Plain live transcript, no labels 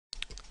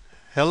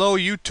Hello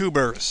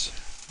YouTubers.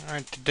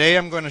 Alright, today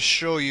I'm going to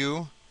show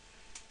you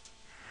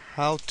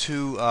how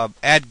to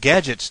add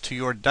gadgets to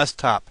your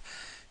desktop.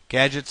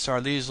 Gadgets are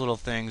these little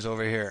things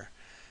over here.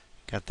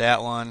 Got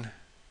that one,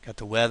 got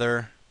the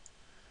weather,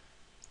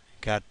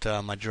 got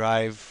my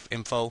drive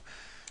info.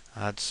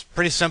 It's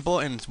pretty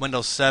simple in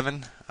Windows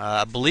 7.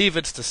 I believe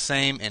it's the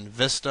same in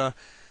Vista.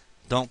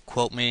 Don't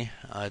quote me.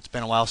 It's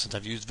been a while since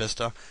I've used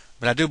Vista,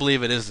 but I do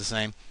believe it is the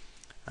same.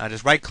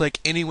 Just right click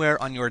anywhere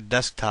on your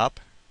desktop.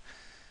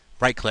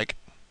 Right click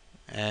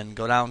and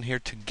go down here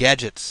to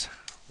Gadgets.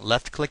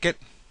 Left click it.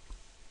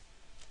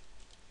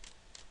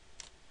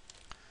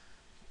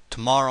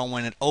 Tomorrow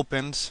when it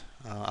opens,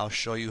 I'll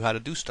show you how to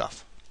do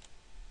stuff.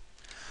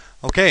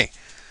 Okay,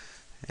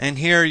 and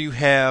here you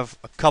have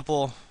a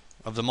couple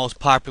of the most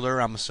popular,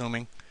 I'm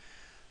assuming.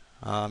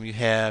 You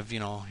have,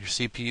 your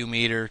CPU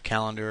meter,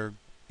 calendar,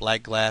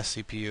 black glass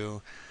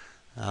CPU,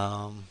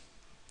 the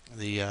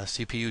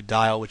CPU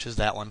dial, which is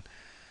that one.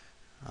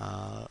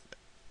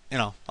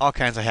 All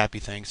kinds of happy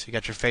things. You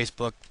got your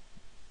Facebook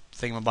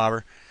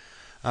thingamabobber.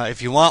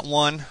 If you want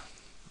one,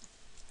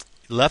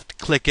 left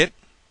click it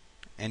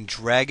and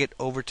drag it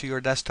over to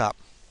your desktop.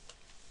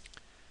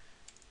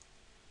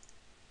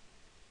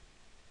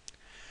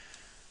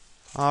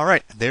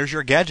 Alright, there's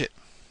your gadget.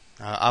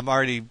 I've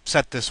already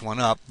set this one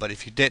up, but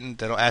if you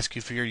didn't, it'll ask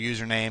you for your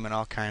username and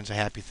all kinds of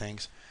happy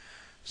things.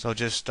 So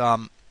just,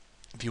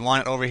 if you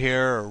want it over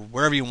here or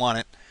wherever you want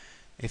it,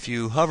 if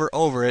you hover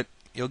over it,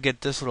 you'll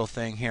get this little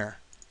thing here.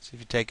 So if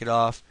you take it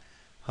off,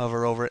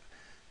 hover over it,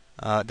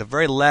 the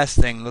very last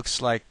thing looks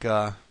like,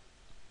 I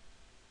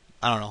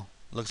don't know,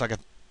 looks like a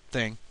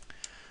thing.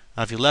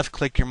 If you left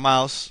click your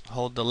mouse,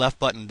 hold the left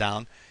button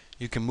down,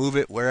 you can move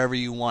it wherever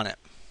you want it.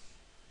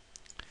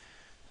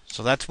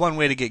 So that's one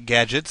way to get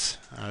gadgets.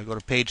 Go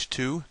to page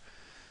 2.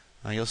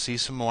 You'll see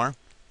some more.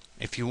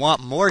 If you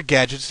want more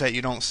gadgets that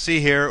you don't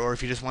see here, or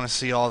if you just want to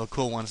see all the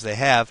cool ones they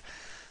have,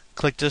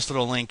 click this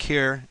little link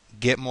here,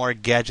 Get More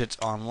Gadgets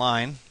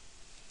Online.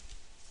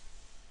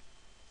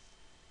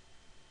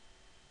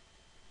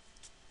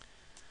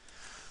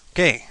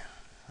 Okay,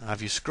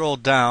 if you scroll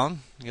down,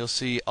 you'll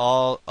see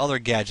all other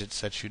gadgets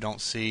that you don't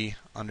see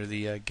under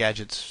the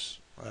gadgets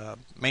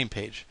main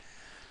page.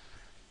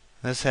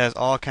 This has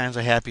all kinds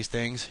of happy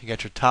things. You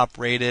got your top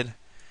rated,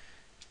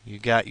 you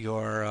got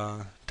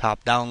your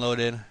top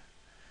downloaded,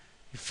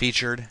 your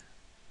featured,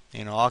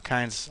 all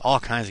kinds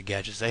of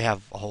gadgets. They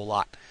have a whole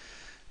lot.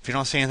 If you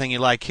don't see anything you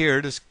like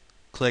here, just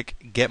click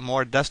Get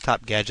More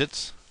Desktop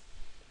Gadgets.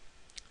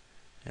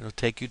 It'll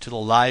take you to the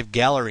live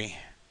gallery,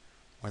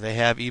 where they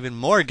have even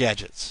more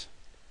gadgets.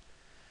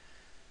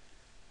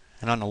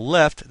 And on the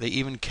left, they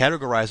even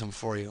categorize them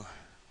for you.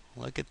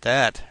 Look at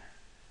that.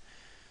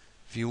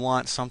 If you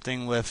want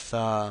something with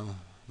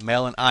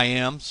mail and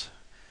IMs,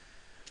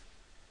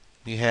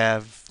 you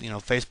have,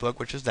 Facebook,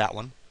 which is that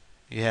one.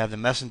 You have the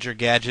Messenger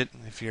gadget,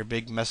 if you're a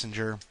big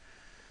Messenger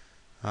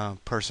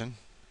person.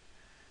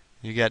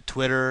 You got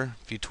Twitter,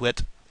 if you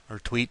twit or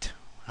tweet,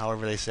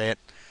 however they say it.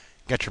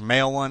 You got your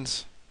mail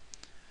ones.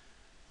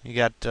 You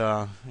got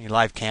your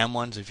live cam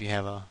ones if you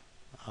have a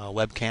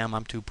webcam.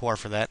 I'm too poor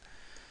for that.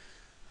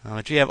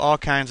 But you have all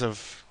kinds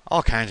of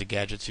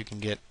gadgets you can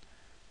get.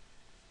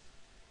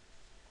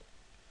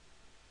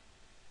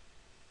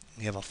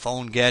 You have a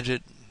phone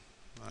gadget,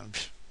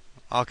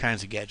 all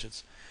kinds of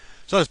gadgets.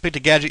 So let's pick the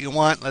gadget you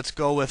want. Let's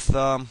go with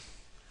I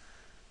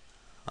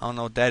don't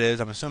know what that is.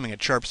 I'm assuming it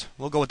chirps.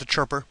 We'll go with the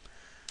chirper.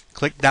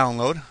 Click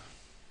download.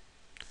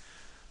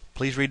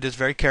 Please read this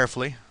very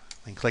carefully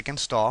and click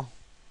install.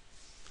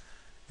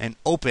 And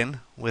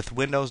open with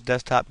Windows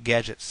Desktop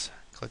Gadgets.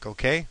 Click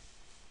OK.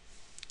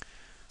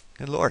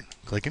 Good Lord.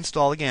 Click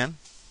install again.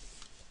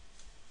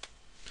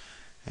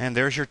 And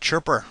there's your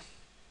chirper.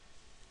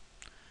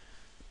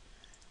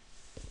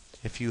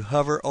 If you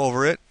hover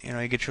over it,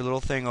 you get your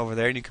little thing over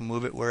there and you can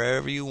move it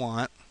wherever you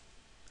want.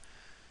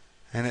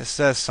 And it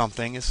says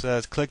something. It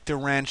says click the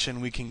wrench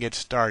and we can get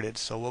started.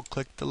 So we'll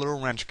click the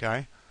little wrench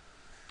guy.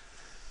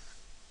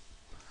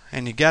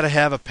 And you got to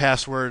have a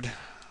password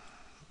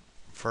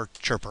for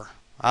chirper.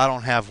 I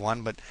don't have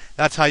one, but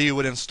that's how you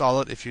would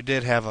install it if you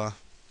did have a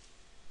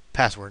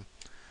password.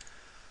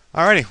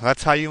 Alrighty,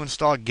 that's how you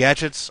install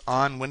gadgets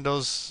on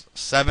Windows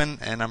 7,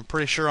 and I'm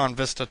pretty sure on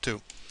Vista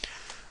too.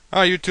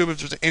 Alright, YouTube, if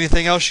there's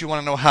anything else you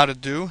want to know how to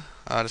do,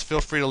 just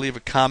feel free to leave a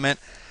comment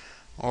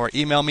or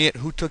email me at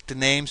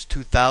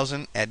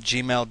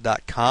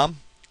whotookthenames2000@gmail.com,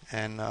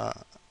 and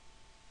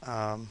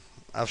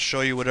I'll show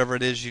you whatever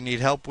it is you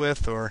need help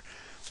with, or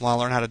want to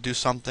learn how to do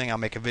something. I'll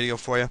make a video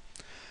for you.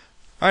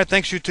 Alright,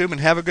 thanks YouTube,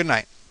 and have a good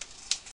night.